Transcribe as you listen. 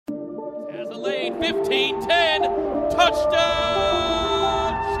Has a lead, 15-10,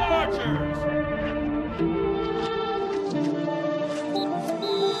 touchdown Chargers!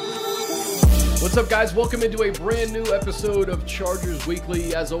 What's up, guys? Welcome into a brand new episode of Chargers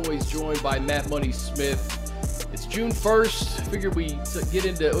Weekly. As always, joined by Matt Money Smith. It's June 1st. Figured we get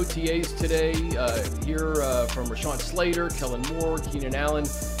into OTAs today. Hear from Rashawn Slater, Kellen Moore, Keenan Allen.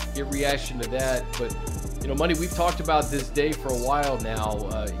 Get reaction to that. But, you know, Money, we've talked about this day for a while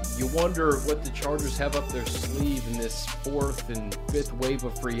now. You wonder what the Chargers have up their sleeve in this fourth and fifth wave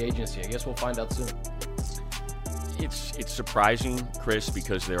of free agency. I guess we'll find out soon. It's surprising, Chris,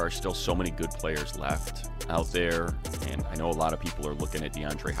 because there are still so many good players left out there. And I know a lot of people are looking at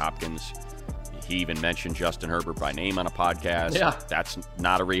DeAndre Hopkins. He even mentioned Justin Herbert by name on a podcast. Yeah. That's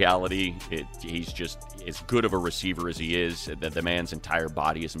not a reality. He's just as good of a receiver as he is. The man's entire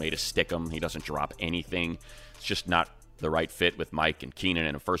body is made of stickum. He doesn't drop anything. It's just not the right fit with Mike and Keenan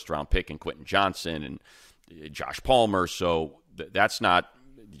and a first-round pick and Quentin Johnson and Josh Palmer. So that's not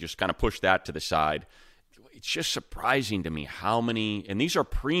 – just kind of push that to the side. It's just surprising to me how many – and these are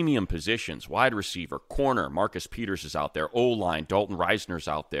premium positions, wide receiver, corner, Marcus Peters is out there, O-line, Dalton Reisner's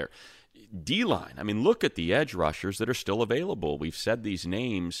out there. D-line, I mean, look at the edge rushers that are still available. We've said these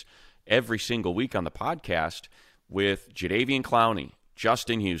names every single week on the podcast with Jadeveon Clowney,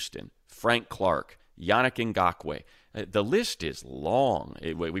 Justin Houston, Frank Clark, Yannick Ngakoue. The list is long.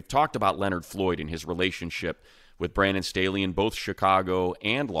 We've talked about Leonard Floyd and his relationship with Brandon Staley in both Chicago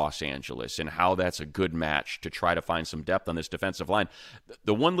and Los Angeles and how that's a good match to try to find some depth on this defensive line.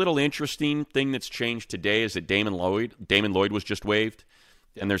 The one little interesting thing that's changed today is that Damon Lloyd was just waived.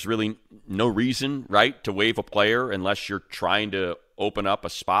 And there's really no reason, right, to waive a player unless you're trying to open up a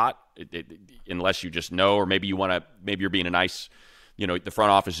spot, unless you just know, or maybe you're being a nice, the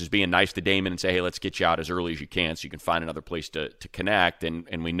front office is being nice to Damon and say, hey, let's get you out as early as you can so you can find another place to connect.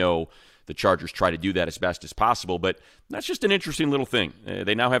 And we know the Chargers try to do that as best as possible. But that's just an interesting little thing.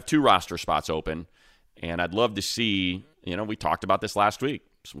 They now have 2 roster spots open. And I'd love to see, we talked about this last week,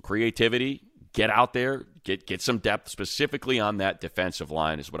 some creativity. Get out there, get some depth specifically on that defensive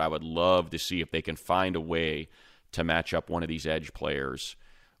line is what I would love to see if they can find a way to match up one of these edge players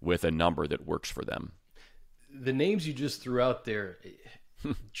with a number that works for them. The names you just threw out there,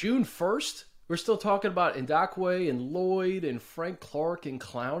 June 1st, we're still talking about Ngakoue and Lloyd and Frank Clark and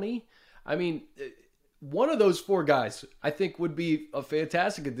Clowney. I mean, one of those 4 guys, I think, would be a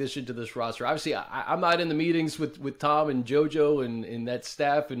fantastic addition to this roster. Obviously, I'm not in the meetings with Tom and JoJo and that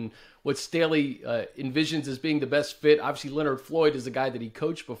staff and what Staley envisions as being the best fit. Obviously, Leonard Floyd is the guy that he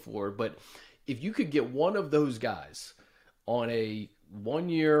coached before. But if you could get one of those guys on a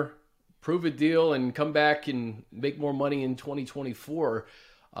 1-year prove-it deal and come back and make more money in 2024,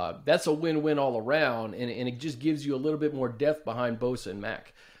 that's a win-win all around. And it just gives you a little bit more depth behind Bosa and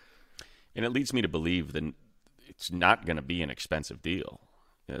Mack. And it leads me to believe that it's not going to be an expensive deal.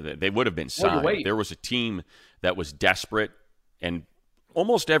 They would have been signed. Well, there was a team that was desperate, and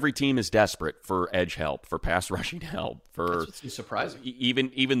almost every team is desperate for edge help, for pass rushing help. That's what's surprising.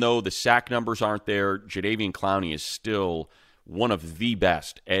 Even though the sack numbers aren't there, Jadeveon Clowney is still one of the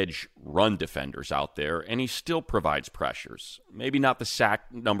best edge run defenders out there, and he still provides pressures. Maybe not the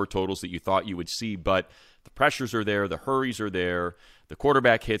sack number totals that you thought you would see, but the pressures are there, the hurries are there, the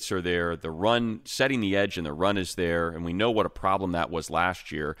quarterback hits are there, the run, setting the edge and the run is there, and we know what a problem that was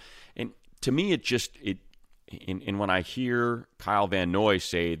last year. And to me, and when I hear Kyle Van Noy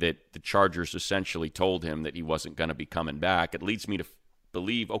say that the Chargers essentially told him that he wasn't going to be coming back, it leads me to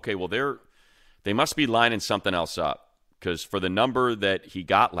believe, okay, well, they must be lining something else up. Because for the number that he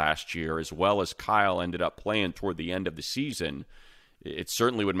got last year, as well as Kyle ended up playing toward the end of the season, it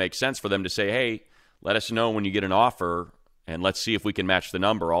certainly would make sense for them to say, hey, let us know when you get an offer, and let's see if we can match the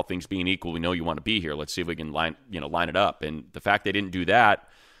number. All things being equal, we know you want to be here. Let's see if we can line it up. And the fact they didn't do that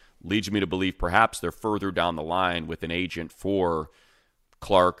leads me to believe perhaps they're further down the line with an agent for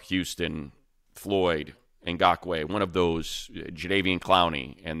Clark, Houston, Floyd, Ngakoue, one of those, Jadeveon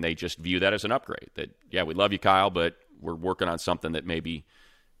Clowney, and they just view that as an upgrade. That, yeah, we love you, Kyle, but we're working on something that maybe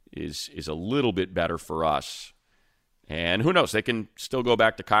is a little bit better for us. And who knows, they can still go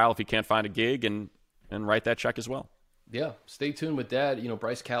back to Kyle if he can't find a gig and write that check as well. Yeah, stay tuned with that.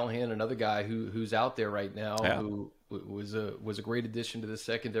 Bryce Callahan, another guy who's out there right now, yeah, who was a great addition to the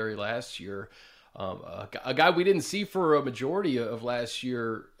secondary last year. A guy we didn't see for a majority of last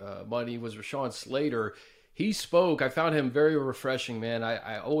year, Money, was Rashawn Slater. He spoke. I found him very refreshing, man.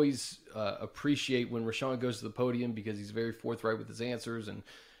 I always appreciate when Rashawn goes to the podium because he's very forthright with his answers and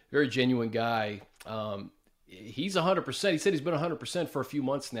very genuine guy. He's 100%. He said he's been 100% for a few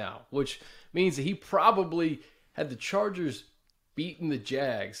months now, which means that he probably had the Chargers beating the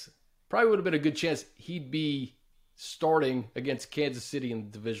Jags probably would have been a good chance he'd be starting against Kansas City in the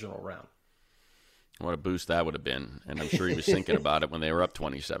divisional round. What a boost that would have been. And I'm sure he was thinking about it when they were up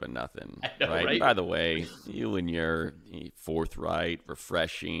 27-0. Right? By the way, you and your forthright,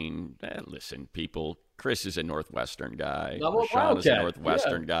 refreshing. Listen, people, Chris is a Northwestern guy. Sean is a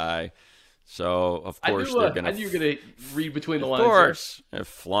Northwestern guy. So, of course, they're going to... I knew you were going to read between the lines. Of course. They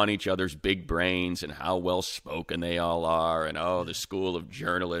flaunt each other's big brains and how well-spoken they all are. And, the School of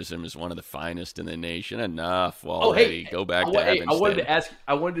Journalism is one of the finest in the nation. Enough already. Go back to Evanston.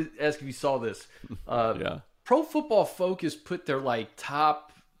 I wanted to ask if you saw this. Yeah. Pro Football Focus put their,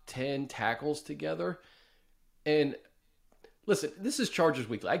 top 10 tackles together. And, listen, this is Chargers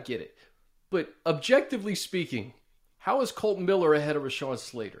Weekly. I get it. But, objectively speaking, how is Colton Miller ahead of Rashawn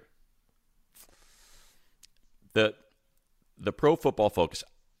Slater? The Pro Football Focus,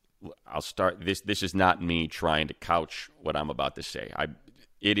 I'll start this. This is not me trying to couch what I'm about to say.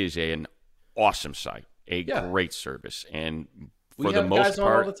 It is an awesome site, great service, and for the most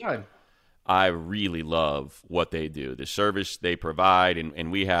part, all the time. I really love what they do. The service they provide,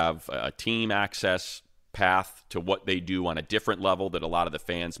 and we have a team access path to what they do on a different level that a lot of the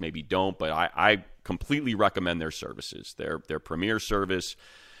fans maybe don't. But I completely recommend their services. Their premier service.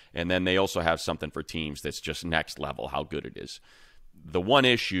 And then they also have something for teams that's just next level, how good it is. The one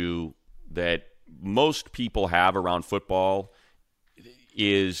issue that most people have around football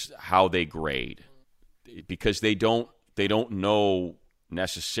is how they grade, because they don't know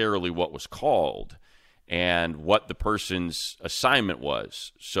necessarily what was called and what the person's assignment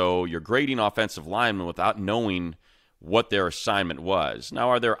was. So you're grading offensive linemen without knowing what their assignment was. Now,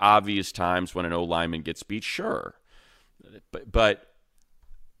 are there obvious times when an O-lineman gets beat? Sure. But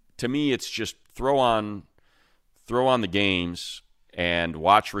to me, it's just throw on the games and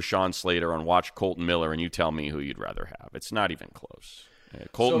watch Rashawn Slater and watch Colton Miller, and you tell me who you'd rather have. It's not even close.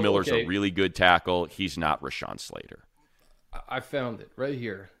 Colton Miller's a really good tackle. He's not Rashawn Slater. I found it right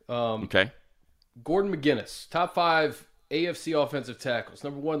here. Okay. Gordon McGuinness, top 5 AFC offensive tackles.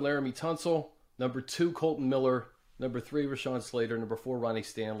 Number 1, Laramie Tunsil. Number 2, Colton Miller. Number 3, Rashawn Slater. Number 4, Ronnie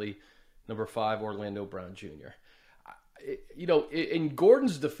Stanley. Number 5, Orlando Brown Jr. In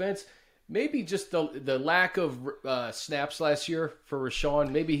Gordon's defense, maybe just the lack of snaps last year for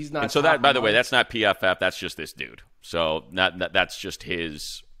Rashawn. Maybe he's not. And so that, by the way, that's not PFF. That's just this dude. So that's just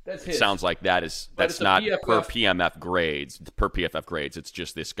his. That's his. It sounds like that's not PFF. Per PMF grades. Per PFF grades, it's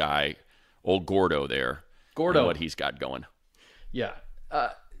just this guy, old Gordo there. Gordo, what he's got going. Yeah,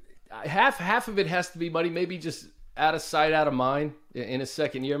 half of it has to be money. Maybe just out of sight, out of mind in his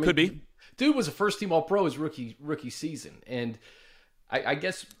second year. Could be. Dude was a first-team All-Pro his rookie season. And I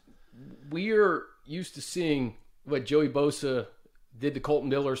guess we're used to seeing what Joey Bosa did to Colton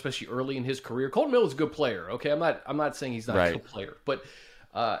Miller, especially early in his career. Colton Miller's a good player, okay? I'm not saying he's not a good player. But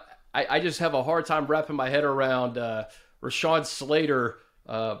I just have a hard time wrapping my head around Rashawn Slater.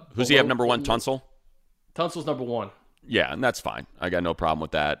 Who's he have, number 1, Tunsil? Tunsil's number 1. Yeah, and that's fine. I got no problem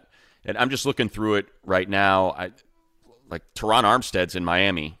with that. And I'm just looking through it right now. Teron Armstead's in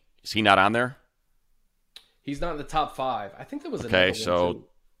Miami. Is he not on there? He's not in the top 5. I think there was another one, so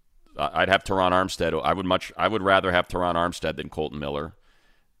I'd have Teron Armstead. I would rather have Teron Armstead than Colton Miller.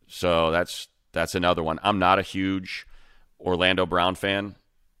 So that's another one. I'm not a huge Orlando Brown fan.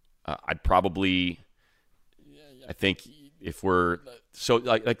 I think if we're so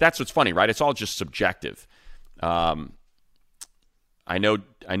like that's what's funny, right? It's all just subjective. I know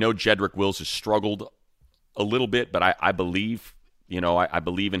Jedrick Wills has struggled a little bit, but I believe. I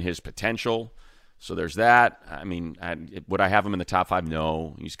believe in his potential. So there's that. I mean, would I have him in the top 5?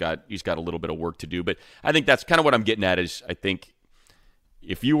 No. He's got a little bit of work to do. But I think that's kind of what I'm getting at is I think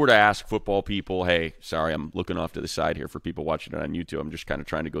if you were to ask football people, hey, sorry, I'm looking off to the side here for people watching it on YouTube. I'm just kind of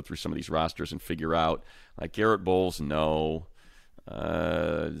trying to go through some of these rosters and figure out, Garrett Bowles, no,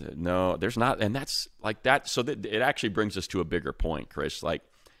 there's not. And that's like that. So that it actually brings us to a bigger point, Chris.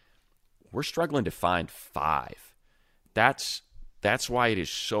 We're struggling to find 5. That's why it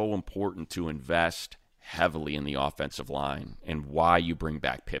is so important to invest heavily in the offensive line and why you bring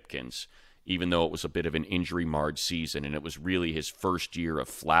back Pipkins, even though it was a bit of an injury-marred season and it was really his first year of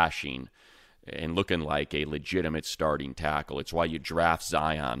flashing and looking like a legitimate starting tackle. It's why you draft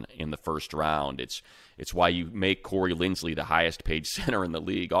Zion in the first round. It's why you make Corey Linsley the highest-paid center in the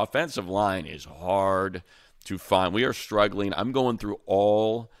league. Offensive line is hard to find. We are struggling. I'm going through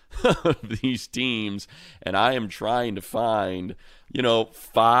all of these teams, and I am trying to find,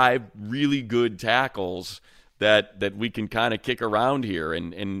 5 really good tackles that we can kind of kick around here.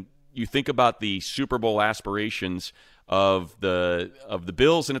 And you think about the Super Bowl aspirations of the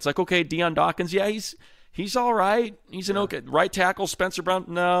Bills, and it's like, okay, Deion Dawkins, yeah, He's all right. He's an okay right tackle. Spencer Brown,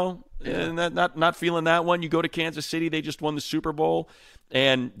 no, and not feeling that one. You go to Kansas City, they just won the Super Bowl,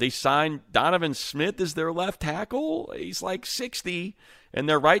 and they signed Donovan Smith as their left tackle. He's like 60, and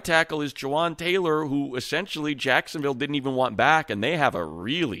their right tackle is Jawan Taylor, who essentially Jacksonville didn't even want back, and they have a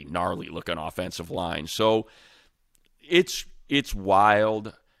really gnarly looking offensive line. So it's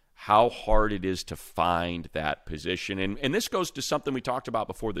wild how hard it is to find that position, and this goes to something we talked about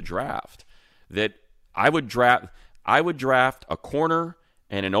before the draft, that I would draft a corner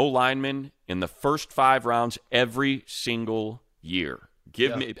and an O-lineman in the first 5 rounds every single year.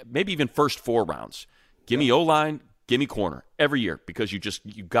 Give me maybe even first 4 rounds. Give me O-line, give me corner every year, because you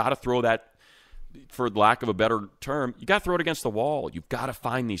got to throw that, for lack of a better term, you got to throw it against the wall. You've got to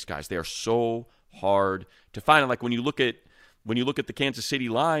find these guys. They are so hard to find. And like when you look at the Kansas City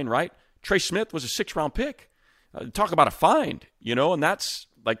line, right? Trey Smith was a 6th-round pick. Talk about a find, and that's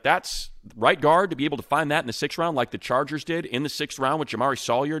right guard, to be able to find that in the 6th round, like the Chargers did in the 6th round with Jamari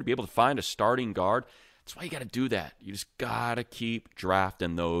Sawyer, to be able to find a starting guard. That's why you got to do that. You just got to keep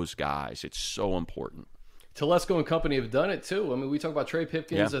drafting those guys. It's so important. Telesco and company have done it too. I mean, we talk about Trey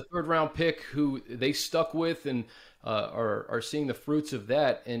Pipkins, a 3rd-round pick who they stuck with and are seeing the fruits of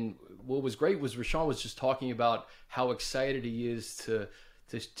that. And what was great was Rashawn was just talking about how excited he is to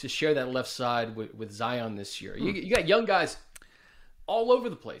share that left side with Zion this year. You got young guys all over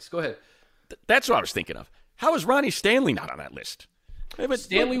the place. Go ahead. That's what I was thinking of. How is Ronnie Stanley not on that list?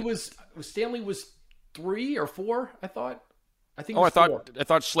 Stanley was 3 or 4, I thought. I think. I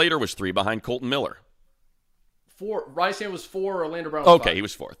thought Slater was 3 behind Colton Miller. 4. Ronnie Stanley was 4. Orlando Brown. Okay, 5. He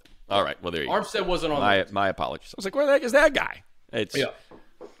was 4th. All right. Well, there you go. Armstead wasn't on. My apologies. I was like, where the heck is that guy?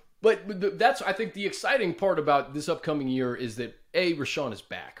 But that's, I think, the exciting part about this upcoming year is that Rashawn is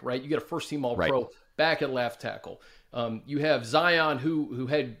back, right? You got a first-team All-Pro back at left tackle. You have Zion, who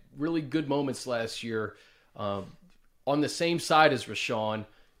had really good moments last year, on the same side as Rashawn.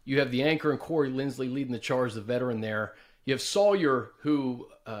 You have the anchor and Corey Lindsley leading the charge, the veteran there. You have Sawyer, who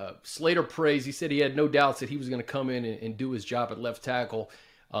Slater praised. He said he had no doubts that he was going to come in and do his job at left tackle,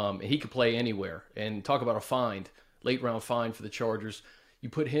 and he could play anywhere. And talk about a late-round find for the Chargers.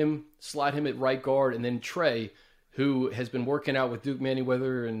 You slide him at right guard, and then Trey, who has been working out with Duke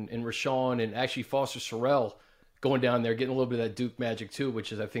Manyweather and Rashawn, and actually Foster Sorrell going down there, getting a little bit of that Duke magic too,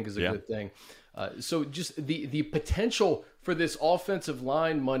 which I think is a good thing. So just the potential for this offensive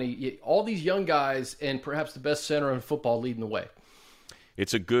line money, all these young guys, and perhaps the best center in football leading the way.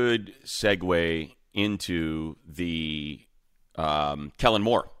 It's a good segue into the Kellen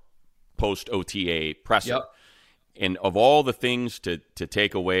Moore post-OTA presser. Yep. And of all the things to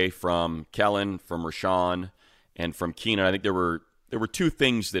take away from Kellen, from Rashawn, and from Keenan, I think there were 2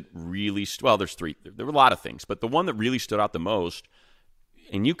 things that really there's 3. There were a lot of things, but the one that really stood out the most,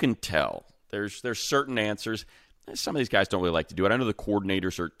 and you can tell there's certain answers. Some of these guys don't really like to do it. I know the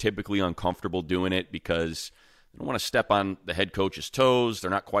coordinators are typically uncomfortable doing it because they don't want to step on the head coach's toes.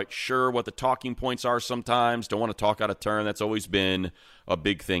 They're not quite sure what the talking points are sometimes. Don't want to talk out of turn. That's always been a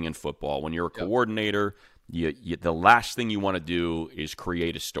big thing in football. When you're a coordinator, the last thing you want to do is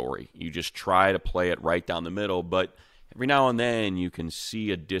create a story. You just try to play it right down the middle, but every now and then you can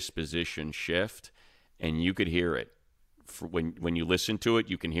see a disposition shift, and you could hear it. When you listen to it,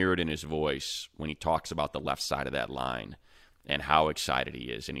 you can hear it in his voice when he talks about the left side of that line and how excited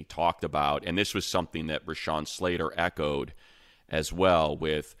he is. And he talked about, and this was something that Rashawn Slater echoed as well,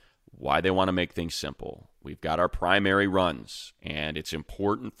 with why they want to make things simple. We've got our primary runs, and it's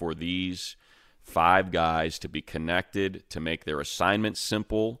important for these 5 guys to be connected, to make their assignment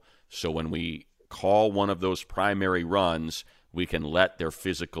simple, so when we call one of those primary runs, we can let their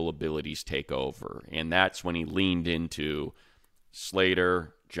physical abilities take over. And that's when he leaned into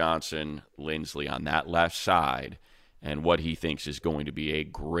Slater, Johnson, Lindsley on that left side, and what he thinks is going to be a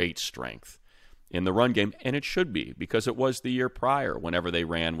great strength in the run game. And it should be, because it was the year prior whenever they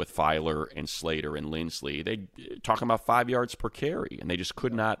ran with Filer and Slater and Lindsley. They talking about 5 yards per carry, and they just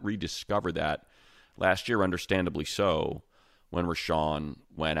could not rediscover that last year, understandably so, when Rashawn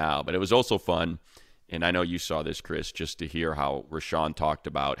went out. But it was also fun, and I know you saw this, Chris, just to hear how Rashawn talked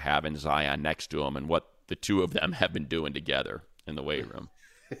about having Zion next to him and what the 2 of them have been doing together in the weight room.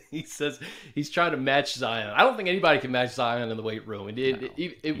 He says he's trying to match Zion. I don't think anybody can match Zion in the weight room. And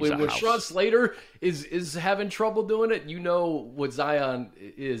when Rashawn Slater is having trouble doing it, you know what Zion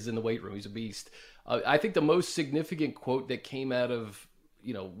is in the weight room. He's a beast. I think the most significant quote that came out of,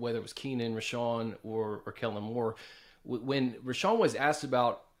 whether it was Keenan, Rashawn, or Kellen Moore, when Rashawn was asked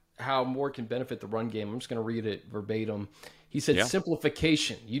about how Moore can benefit the run game. I'm just going to read it verbatim. He said, Yeah.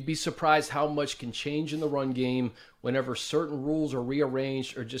 simplification. You'd be surprised how much can change in the run game whenever certain rules are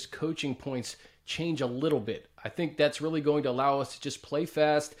rearranged or just coaching points change a little bit. I think that's really going to allow us to just play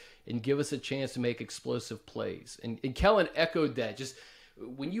fast and give us a chance to make explosive plays. And Kellen echoed that. Just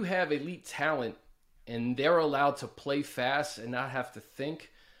when you have elite talent and they're allowed to play fast and not have to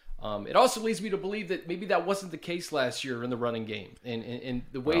think, it also leads me to believe that maybe that wasn't the case last year in the running game. And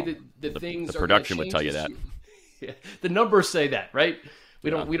the way that the things the are production gonna would tell you change that. this year. Yeah, the numbers say that, right?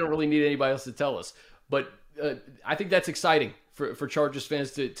 We Yeah. don't really need anybody else to tell us. But I think that's exciting for Chargers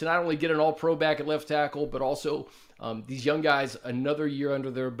fans to not only get an all-pro back at left tackle, but also these young guys another year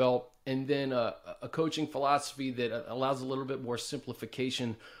under their belt, and then a coaching philosophy that allows a little bit more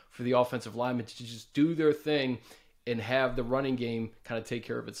simplification for the offensive linemen to just do their thing and have the running game kind of take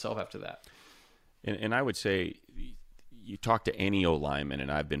care of itself after that. And I would say you talk to any O lineman,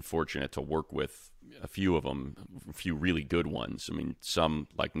 and I've been fortunate to work with a few of them, a few really good ones. I mean, some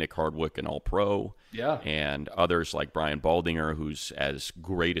like Nick Hardwick, an All-Pro, Yeah, and others like Brian Baldinger, who's as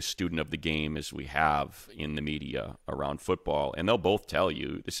great a student of the game as we have in the media around football. And they'll both tell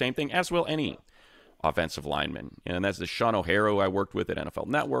you the same thing, as will any offensive lineman. And that's the Sean O'Hara who I worked with at NFL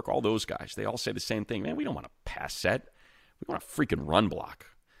Network, all those guys. They all say the same thing. Man, we don't want a pass set. We want a freaking run block.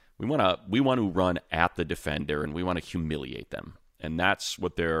 We want to run at the defender, and we want to humiliate them. And that's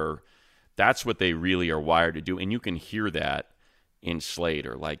what they really are wired to do. And you can hear that in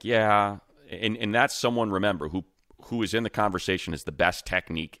Slater. Like, yeah, and that's someone, remember, who is in the conversation as the best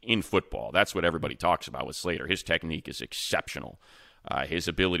technique in football. That's what everybody talks about with Slater. His technique is exceptional. His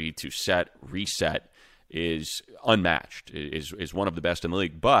ability to set, reset is unmatched, is one of the best in the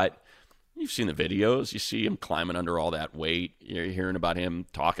league. But you've seen the videos. You see him climbing under all that weight. You're hearing about him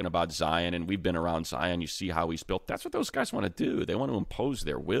talking about Zion, and we've been around Zion. You see how he's built. That's what those guys want to do. They want to impose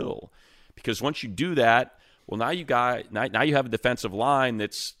their will. Because once you do that, well, now you have a defensive line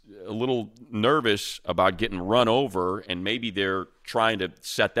that's a little nervous about getting run over, and maybe they're trying to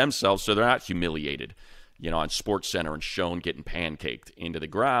set themselves so they're not humiliated, on SportsCenter and shown getting pancaked into the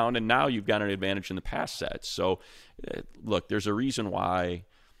ground. And now you've got an advantage in the pass sets. So, look, there's a reason why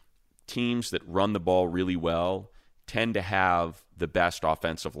teams that run the ball really well tend to have the best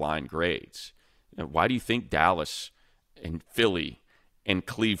offensive line grades. Why do you think Dallas and Philly and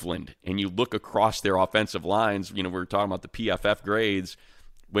Cleveland, and you look across their offensive lines, we were talking about the PFF grades.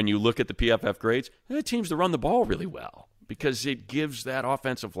 When you look at the PFF grades, the teams that run the ball really well because it gives that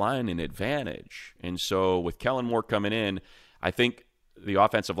offensive line an advantage. And so with Kellen Moore coming in, I think the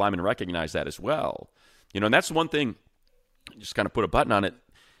offensive linemen recognize that as well. And that's one thing, just kind of put a button on it,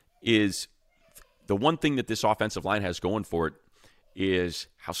 is the one thing that this offensive line has going for it is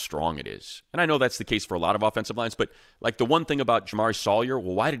how strong it is. And I know that's the case for a lot of offensive lines, but like the one thing about Jamari Sawyer,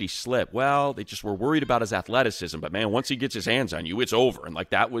 well, why did he slip? Well, they just were worried about his athleticism, but man, once he gets his hands on you, it's over. And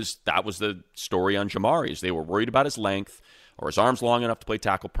like that was the story on Jamari, is they were worried about his length. Or his arms long enough to play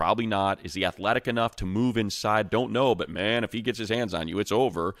tackle? Probably not. Is he athletic enough to move inside? Don't know, but man, if he gets his hands on you, it's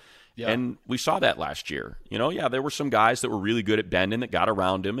over. Yeah. And we saw that last year. There were some guys that were really good at bending that got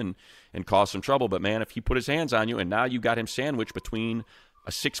around him and caused some trouble. But man, if he put his hands on you, and now you got him sandwiched between a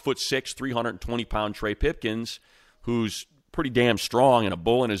 6'6", 320-pound Trey Pipkins, who's pretty damn strong and a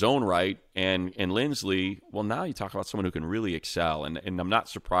bull in his own right, and Lindsley, well, now you talk about someone who can really excel. And I'm not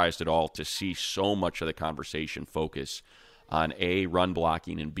surprised at all to see so much of the conversation focus on A, run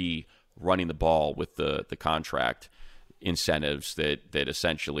blocking, and B, running the ball with the contract incentives that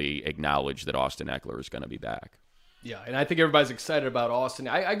essentially acknowledge that Austin Ekeler is going to be back. Yeah, and I think everybody's excited about Austin.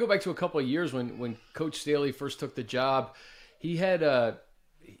 I go back to a couple of years when Coach Staley first took the job. He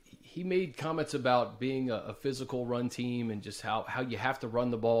made comments about being a physical run team and just how you have to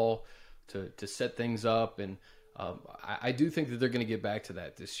run the ball to set things up. And I do think that they're going to get back to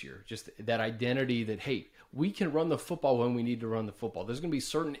that this year. Just that identity that, hey, we can run the football when we need to run the football. There's going to be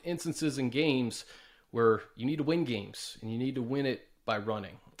certain instances in games where you need to win games, and you need to win it by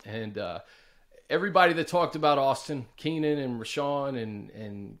running. And everybody that talked about Austin, Keenan and Rashawn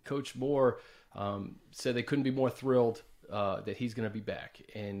and Coach Moore said they couldn't be more thrilled that he's going to be back.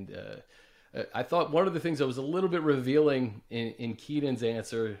 And I thought one of the things that was a little bit revealing in Keenan's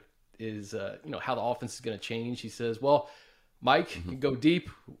answer is how the offense is going to change. He says, well, Mike can go deep.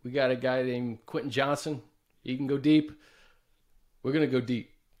 We got a guy named Quentin Johnson. He can go deep. We're going to go deep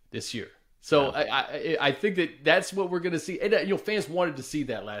this year. So yeah. I think that's what we're going to see. And, fans wanted to see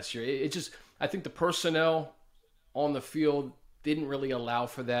that last year. It just, I think the personnel on the field didn't really allow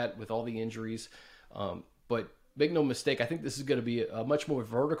for that with all the injuries. But make no mistake, I think this is going to be a much more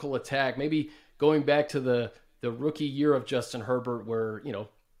vertical attack. Maybe going back to the rookie year of Justin Herbert, where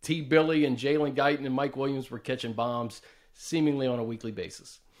T. Billy and Jalen Guyton and Mike Williams were catching bombs seemingly on a weekly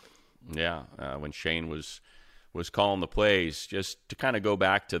basis. Yeah, when Shane was calling the plays, just to kind of go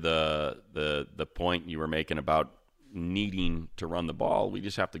back to the point you were making about needing to run the ball, we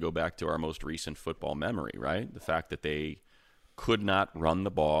just have to go back to our most recent football memory, right? The fact that they could not run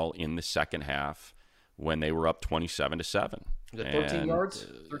the ball in the second half when they were up 27-7. Is it 13 yards?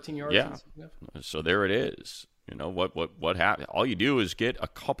 13 yards? Yeah. So there it is. You know, what happened? All you do is get a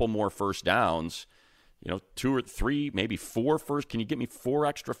couple more first downs, 2 or 3, maybe 4 first. Can you get me 4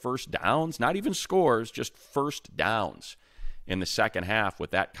 extra first downs? Not even scores, just first downs in the second half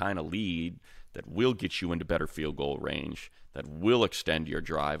with that kind of lead that will get you into better field goal range, that will extend your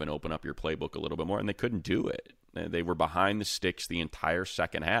drive and open up your playbook a little bit more. And they couldn't do it. They were behind the sticks the entire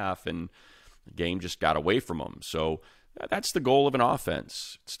second half, and the game just got away from them. So that's the goal of an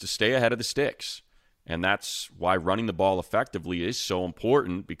offense. It's to stay ahead of the sticks. And that's why running the ball effectively is so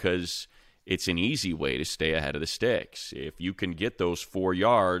important, because it's an easy way to stay ahead of the sticks. If you can get those 4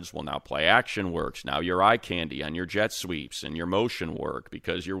 yards, well, now play action works. Now your eye candy on your jet sweeps and your motion work,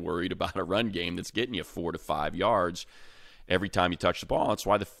 because you're worried about a run game that's getting you 4 to 5 yards every time you touch the ball. That's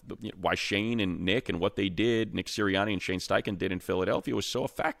why Shane and Nick and what they did, Nick Sirianni and Shane Steichen did in Philadelphia, was so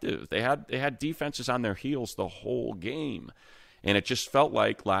effective. They had defenses on their heels the whole game. And it just felt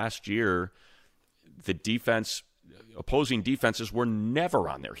like last year opposing defenses were never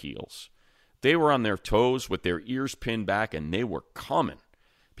on their heels. They were on their toes with their ears pinned back, and they were coming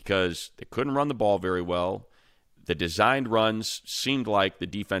because they couldn't run the ball very well. The designed runs seemed like the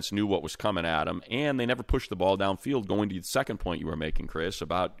defense knew what was coming at them, and they never pushed the ball downfield, going to the second point you were making, Chris,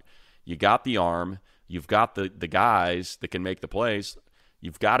 about you got the arm, you've got the guys that can make the plays,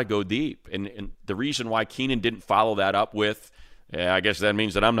 you've got to go deep. And the reason why Keenan didn't follow that up with, I guess that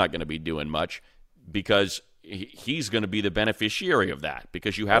means that I'm not going to be doing much, because he's going to be the beneficiary of that,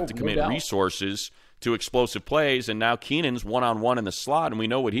 because you have to commit resources to explosive plays, and now Keenan's one-on-one in the slot, and we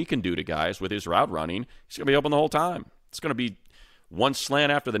know what he can do to guys with his route running. He's going to be open the whole time. It's going to be one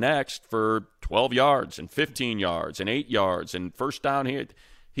slant after the next for 12 yards and 15 yards and 8 yards and first down here.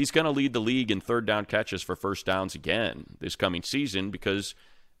 He's going to lead the league in third down catches for first downs again this coming season, because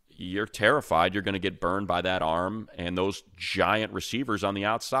you're terrified you're going to get burned by that arm and those giant receivers on the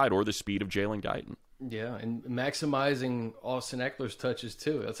outside, or the speed of Jalen Guyton. Yeah, and maximizing Austin Eckler's touches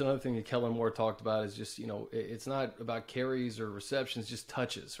too. That's another thing that Kellen Moore talked about, is just, it's not about carries or receptions, just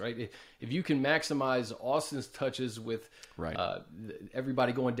touches, right? If you can maximize Austin's touches with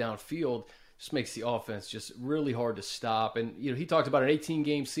everybody going downfield, just makes the offense just really hard to stop. And, he talked about an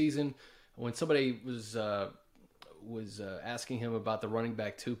 18-game season. When somebody was asking him about the running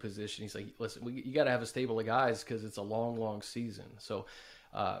back 2 position, he's like, listen, you got to have a stable of guys, because it's a long, long season. So,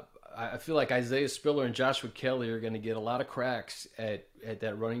 I feel like Isaiah Spiller and Joshua Kelly are going to get a lot of cracks at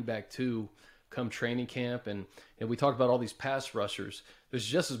that running back 2 come training camp. And we talked about all these pass rushers. There's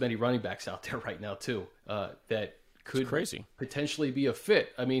just as many running backs out there right now too, that could potentially be a fit.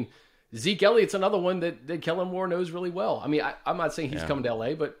 I mean, Zeke Elliott's another one that Kellen Moore knows really well. I mean, I'm not saying he's coming to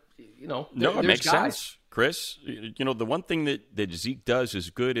LA, but no, it makes sense, Chris. The one thing that Zeke does as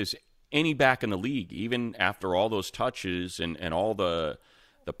good as any back in the league, even after all those touches and all the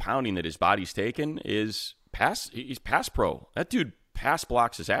pounding that his body's taken, is he's pass pro. That dude pass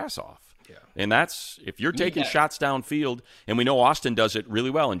blocks his ass off. Yeah. And that's, if you're taking shots downfield, and we know Austin does it really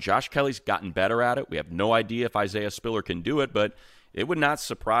well, and Josh Kelly's gotten better at it. We have no idea if Isaiah Spiller can do it, but it would not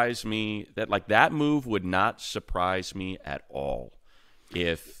surprise me that move would not surprise me at all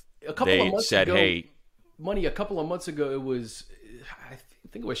if they said, hey. Money, a couple of months ago, it was, I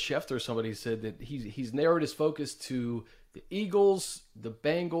think it was Schefter or somebody said that he's narrowed his focus to the Eagles, the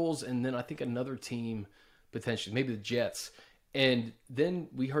Bengals, and then I think another team, potentially, maybe the Jets. And then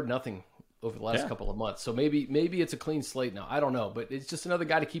we heard nothing over the last couple of months. So maybe it's a clean slate now. I don't know. But it's just another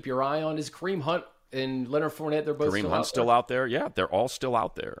guy to keep your eye on. Is Kareem Hunt and Leonard Fournette, they're both still out there? Yeah, they're all still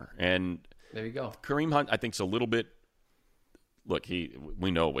out there. And there you go. Kareem Hunt, I think, is a little bit – look,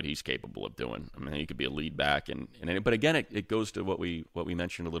 we know what he's capable of doing. I mean, he could be a lead back. But again, it goes to what we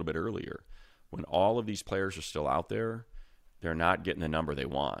mentioned a little bit earlier. When all of these players are still out there, they're not getting the number they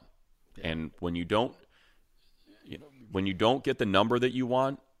want. Yeah. And when you don't get the number that you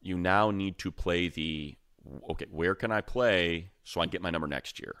want, you now need to play where can I play so I can get my number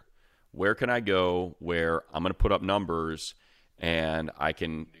next year? Where can I go where I'm going to put up numbers and I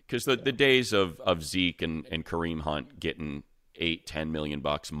can, because the days of Zeke and Kareem Hunt getting $8-10 million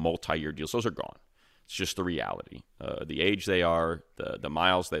multi-year deals, those are gone. It's just the reality. The age they are, the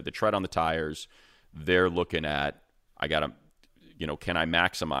miles, the tread on the tires, they're looking at, I got to, can I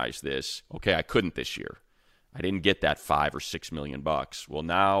maximize this? Okay, I couldn't this year. I didn't get that $5 or $6 million bucks. Well,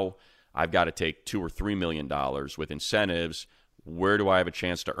 now I've got to take $2 or $3 million with incentives. Where do I have a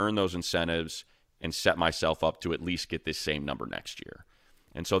chance to earn those incentives and set myself up to at least get this same number next year?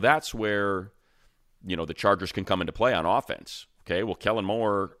 And so that's where, the Chargers can come into play on offense. Okay, well, Kellen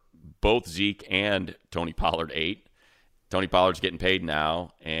Moore, both Zeke and Tony Pollard ate. Tony Pollard's getting paid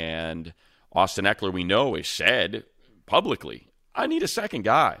now, and Austin Eckler, we know, has said publicly, I need a second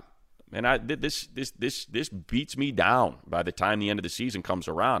guy. And this beats me down by the time the end of the season comes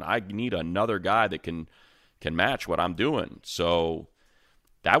around. I need another guy that can match what I'm doing. So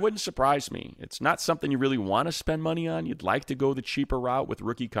that wouldn't surprise me. It's not something you really want to spend money on. You'd like to go the cheaper route with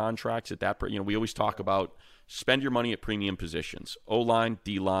rookie contracts at that. We always talk about spend your money at premium positions: O-line,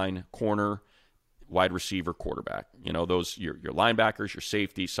 D-line, corner, wide receiver, quarterback. Those your linebackers, your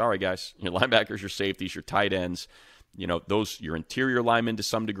safeties. Sorry, guys, your linebackers, your safeties, your tight ends. Those your interior linemen to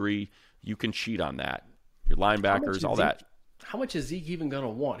some degree. You can cheat on that. Your linebackers, all that. How much is Zeke even going to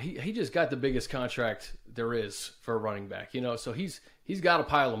want? He just got the biggest contract there is for a running back. So he's got a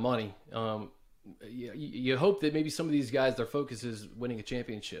pile of money. You hope that maybe some of these guys, their focus is winning a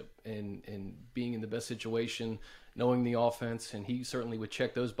championship and being in the best situation, knowing the offense, and he certainly would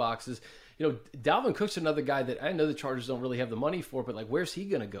check those boxes. Dalvin Cook's another guy that I know the Chargers don't really have the money for, but where's he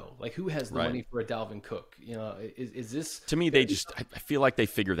going to go? Who has the money for a Dalvin Cook? Is this to me? I feel like they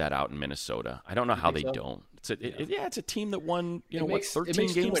figure that out in Minnesota. I don't know how they don't. It's a team that won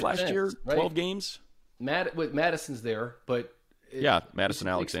 13 games last year, 12 games. Madison's there, but Madison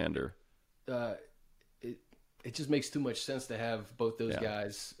Alexander. It just makes too much sense to have both those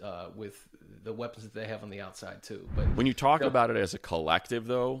guys with the weapons that they have on the outside too. But when you talk about it as a collective,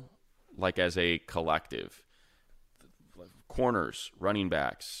 though. As a collective, corners, running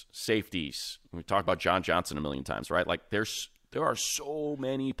backs, safeties. We talked about John Johnson a million times, right? There are so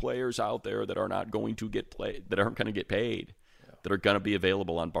many players out there that are not going to get played, that aren't going to get paid, that are going to be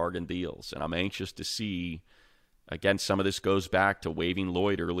available on bargain deals. And I'm anxious to see. Again, some of this goes back to waiving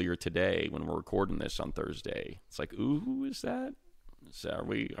Lloyd earlier today when we're recording this on Thursday. It's ooh, who is that?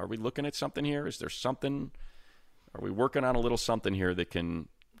 Are we looking at something here? Is there something? Are we working on a little something here that can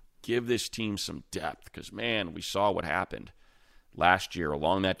give this team some depth? Because, man, we saw what happened last year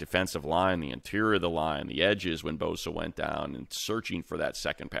along that defensive line, the interior of the line, the edges when Bosa went down, and searching for that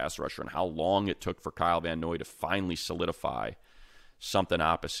second pass rusher, and how long it took for Kyle Van Noy to finally solidify something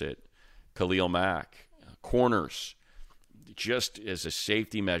opposite Khalil Mack. Corners, just as a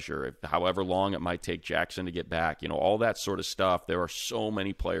safety measure, however long it might take Jackson to get back, all that sort of stuff. There are so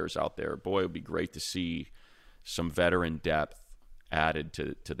many players out there. Boy, it would be great to see some veteran depth added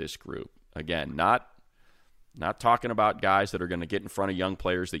to this group. Again, not talking about guys that are going to get in front of young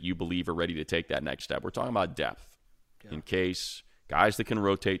players that you believe are ready to take that next step. We're talking about depth in case guys that can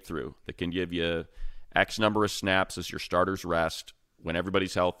rotate through, that can give you X number of snaps as your starters rest when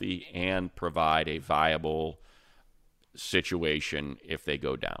everybody's healthy and provide a viable situation if they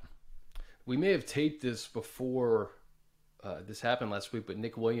go down. We may have taped this before this happened last week, but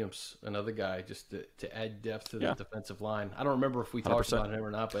Nick Williams, another guy, just to add depth to the defensive line. I don't remember if we talked 100%. About him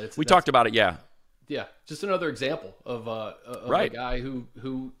or not, but we talked about it. Yeah, just another example of a guy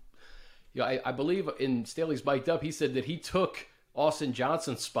who I believe in Staley's Biked Up, he said that he took Austin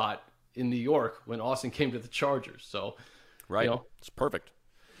Johnson's spot in New York when Austin came to the Chargers. So, it's perfect.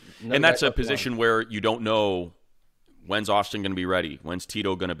 And that's a position where you don't know when's Austin going to be ready, when's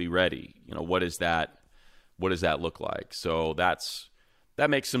Tito going to be ready. What does that look like? So that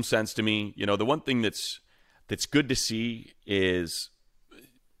makes some sense to me. The one thing that's good to see is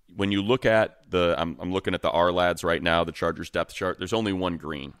when you look at I'm looking at the R-Lads right now, the Chargers depth chart. There's only one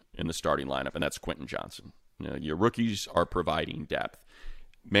green in the starting lineup, and that's Quentin Johnson. Your rookies are providing depth.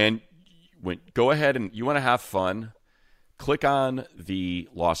 Man, go ahead and you want to have fun, click on the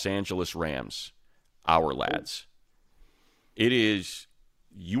Los Angeles Rams, our lads. It is,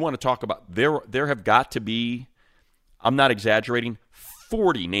 you want to talk about, there have got to be, I'm not exaggerating,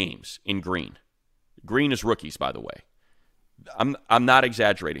 40 names in green. Green is rookies, by the way. I'm not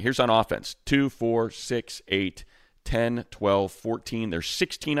exaggerating. Here's on offense. 2, 4, 6, 8, 10, 12, 14. There's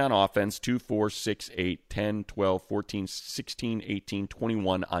 16 on offense. 2, 4, 6, 8, 10, 12, 14, 16, 18,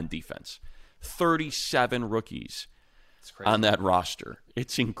 21 on defense. 37 rookies on that roster.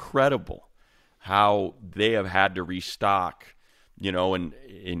 It's incredible how they have had to restock,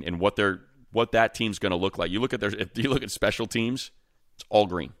 and what that team's going to look like. You look at special teams, it's all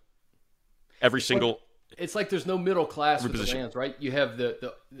green. It's like there's no middle class with the Rams, right? You have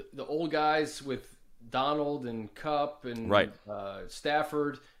the old guys with Donald and Kupp and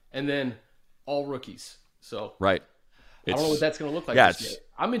Stafford, and then all rookies. So right. I don't know what that's going to look like this year.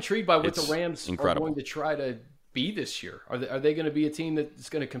 I'm intrigued by what the Rams are going to try to be this year. Are they going to be a team that's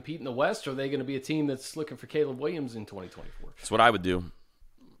going to compete in the West, or are they going to be a team that's looking for Caleb Williams in 2024? That's what I would do.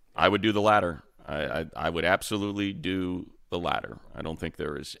 I would do the latter. I would absolutely do the latter. I don't think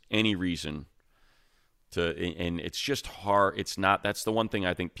there is any reason to, and it's just hard. It's not, that's the one thing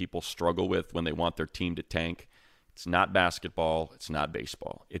I think people struggle with when they want their team to tank. It's not basketball. It's not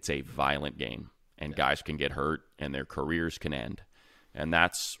baseball. It's a violent game, and guys can get hurt and their careers can end. And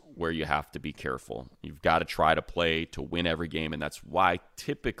that's where you have to be careful. You've got to try to play to win every game, and that's why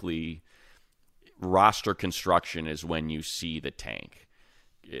typically roster construction is when you see the tank.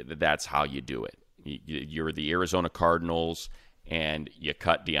 That's how you do it. You're the Arizona Cardinals, and you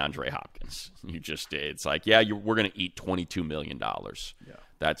cut DeAndre Hopkins. It's like, we're going to eat $22 million.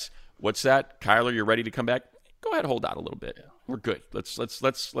 Yeah. What's that? Kyler, you're ready to come back? Go ahead, hold out a little bit. Yeah. We're good.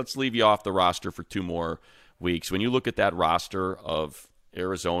 Let's leave you off the roster for 2 more weeks. When you look at that roster of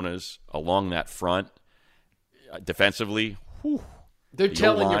Arizona's along that front, defensively, they're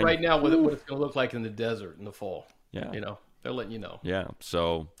telling you right now what it's going to look like in the desert in the fall. Yeah. They're letting you know. Yeah.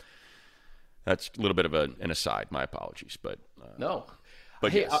 So that's a little bit of an aside. My apologies, but no.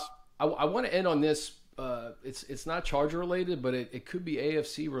 But hey, yes. I want to end on this. It's not Charger related, but it could be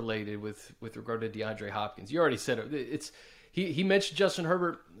AFC related with regard to DeAndre Hopkins. You already said it. He mentioned Justin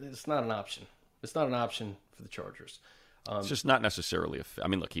Herbert. It's not an option. It's not an option for the Chargers. It's just not necessarily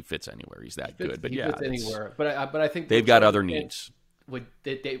look, he fits anywhere. He's that good. But he fits anywhere. But I think they've got other needs. What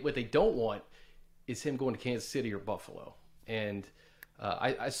they don't want is him going to Kansas City or Buffalo. And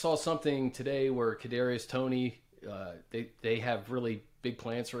I saw something today where Kadarius Toney, they have really big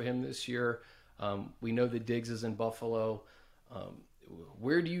plans for him this year. We know that Diggs is in Buffalo.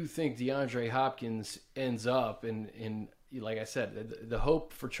 Where do you think DeAndre Hopkins ends up? And like I said, the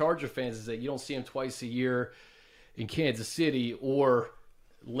hope for Charger fans is that you don't see him twice a year in Kansas City or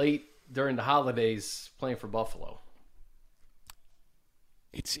late during the holidays playing for Buffalo.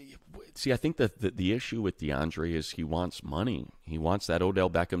 I think that the issue with DeAndre is he wants money. He wants that Odell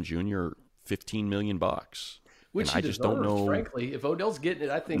Beckham Jr. $15 million. Which and I just don't know. Frankly, if Odell's getting it,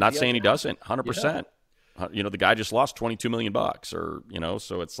 I think. Not saying he doesn't, 100%. Yeah. The guy just lost $22 million, or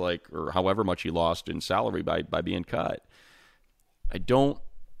so it's like, or however much he lost in salary by being cut. I don't.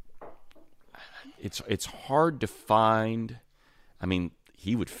 It's hard to find. I mean,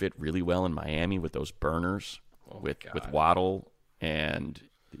 he would fit really well in Miami with those burners, with Waddle and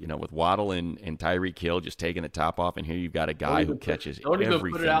with Waddle and Tyreek Hill just taking the top off, and here you've got a guy who catches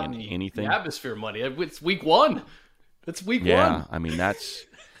everything and anything. The atmosphere money. It's week 1. It's week 1. Yeah, I mean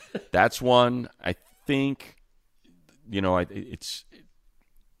that's one. I think it's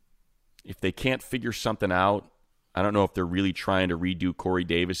if they can't figure something out. I don't know if they're really trying to redo Corey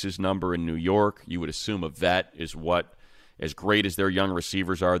Davis's number in New York. You would assume a vet is what, as great as their young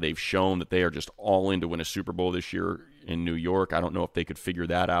receivers are, they've shown that they are just all in to win a Super Bowl this year in New York. I don't know if they could figure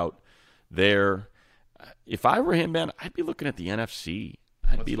that out there. If I were him, man, I'd be looking at the NFC.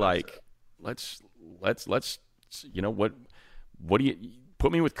 I'd be like, let's what do you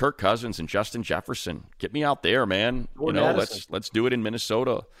put me with Kirk Cousins and Justin Jefferson? Get me out there, man. Let's do it in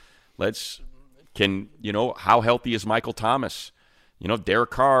Minnesota. How healthy is Michael Thomas? Derek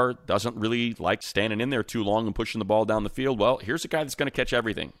Carr doesn't really like standing in there too long and pushing the ball down the field. Well, here's a guy that's going to catch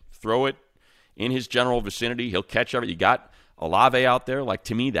everything. Throw it in his general vicinity. He'll catch everything. You got Olave out there. Like,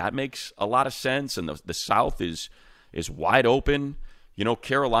 to me, that makes a lot of sense. And the South is wide open.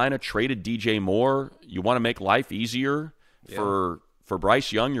 Carolina traded DJ Moore. You want to make life easier for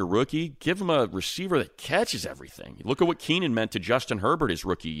Bryce Young, your rookie? Give him a receiver that catches everything. Look at what Keenan meant to Justin Herbert his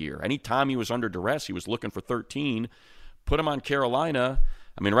rookie year. Anytime he was under duress, he was looking for 13. Put him on Carolina.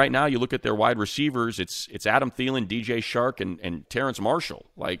 I mean, right now you look at their wide receivers, it's Adam Thielen, DJ Shark, and Terrence Marshall.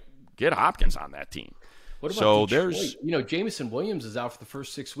 Like, get Hopkins on that team. What about Detroit? Jameson Williams is out for the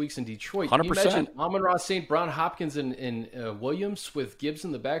first 6 weeks in Detroit. 100%. Can you imagine Amon-Ra St. Brown, Hopkins, and Williams with Gibbs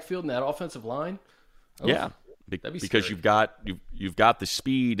in the backfield and that offensive line? Yeah. Because you've got the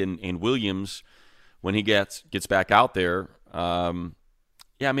speed in Williams when he gets back out there.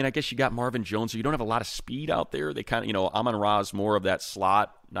 I guess you got Marvin Jones, so you don't have a lot of speed out there. They kind of, Amon-Ra's more of that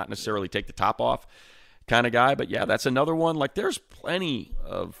slot, not necessarily take the top off kind of guy. But yeah, that's another one. Like, there's plenty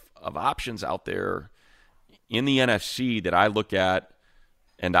of options out there in the NFC that I look at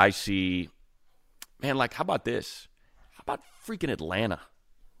and I see, man, like, how about this? How about freaking Atlanta?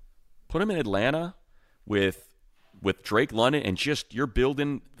 Put him in Atlanta with Drake London, and just, you're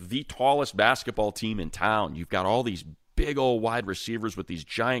building the tallest basketball team in town. You've got all these big old wide receivers with these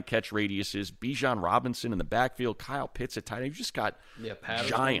giant catch radiuses. Bijan Robinson in the backfield, Kyle Pitts at tight end. You've just got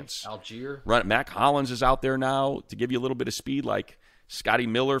giants. Algier. Mac Hollins is out there now to give you a little bit of speed, like Scotty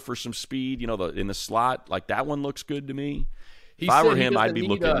Miller for some speed, in the slot. Like, that one looks good to me. If I were him, I'd be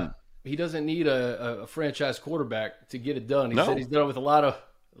looking. He doesn't need a franchise quarterback to get it done. He said he's done it with a lot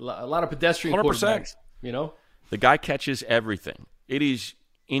of pedestrian 100%. Quarterbacks. The guy catches everything. It is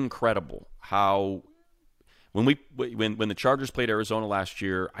incredible how when the Chargers played Arizona last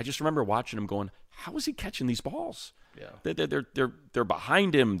year, I just remember watching him going, how is he catching these balls? Yeah, they're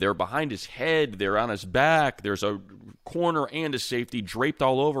behind him. They're behind his head. They're on his back. There's a corner and a safety draped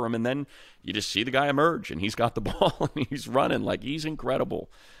all over him, and then you just see the guy emerge, and he's got the ball and he's running. Like, he's incredible.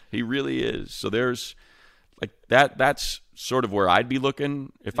 He really is. So there's like that. That's sort of where I'd be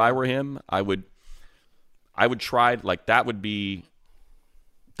looking if I were him. I would try, like, that would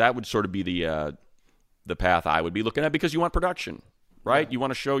sort of be the path I would be looking at, because you want production, right? You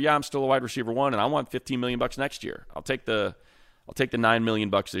want to show, I'm still a wide receiver one, and I want $15 million next year. I'll take the $9 million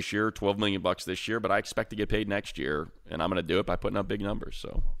this year, $12 million this year, but I expect to get paid next year, and I'm going to do it by putting up big numbers.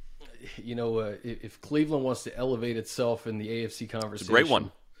 So, if Cleveland wants to elevate itself in the AFC conversation, it's a great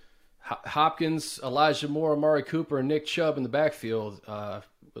one. Hopkins, Elijah Moore, Amari Cooper, and Nick Chubb in the backfield.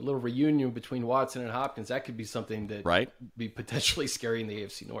 A little reunion between Watson and Hopkins. That could be something that would be potentially scary in the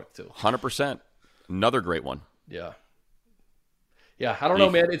AFC North too. 100%. Another great one. Yeah. I don't know,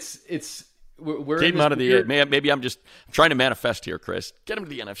 man. We're keep him out of the air. Maybe I'm just trying to manifest here, Chris. Get him to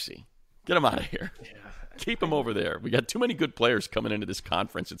the NFC. Get him out of here. Yeah. Keep him over there. We got too many good players coming into this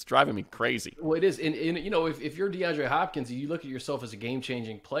conference. It's driving me crazy. Well, it is. And if you're DeAndre Hopkins and you look at yourself as a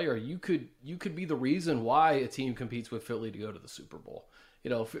game-changing player, you could be the reason why a team competes with Philly to go to the Super Bowl.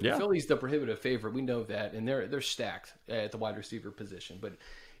 Philly's the prohibitive favorite. We know that, and they're stacked at the wide receiver position. But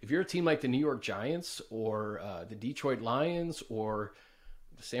if you're a team like the New York Giants or the Detroit Lions or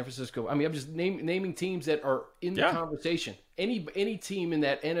the San Francisco, I'm just naming teams that are in the conversation. Any team in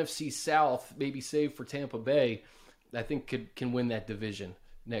that NFC South, maybe save for Tampa Bay, I think can win that division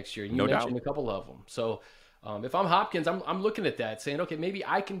next year. You mentioned a couple of them. So if I'm Hopkins, I'm looking at that, saying, okay, maybe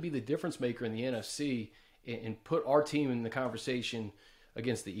I can be the difference maker in the NFC and put our team in the conversation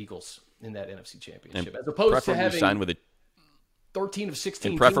against the Eagles in that NFC Championship, as opposed to having sign with 13 of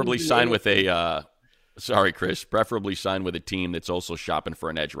 16 and preferably sign with a sorry, Chris, preferably sign with a team that's also shopping for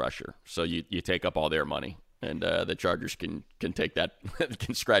an edge rusher. So you take up all their money, and the Chargers can take that,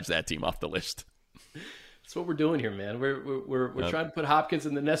 can scratch that team off the list. That's what we're doing here, man. We're trying to put Hopkins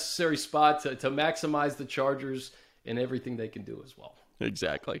in the necessary spot to maximize the Chargers and everything they can do as well.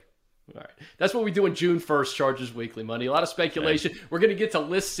 Exactly. All right. That's what we do on June 1st, Chargers Weekly Money. A lot of speculation. We're going to get to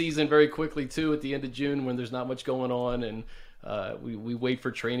list season very quickly, too, at the end of June when there's not much going on, and we wait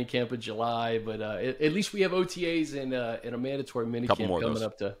for training camp in July. But at least we have OTAs and a mandatory minicamp coming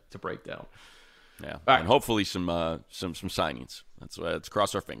up to break down. Yeah, right. And hopefully some signings. Let's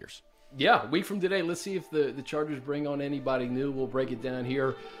cross our fingers. Yeah, a week from today, let's see if the Chargers bring on anybody new. We'll break it down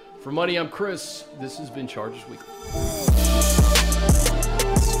here. For Money, I'm Chris. This has been Chargers Weekly.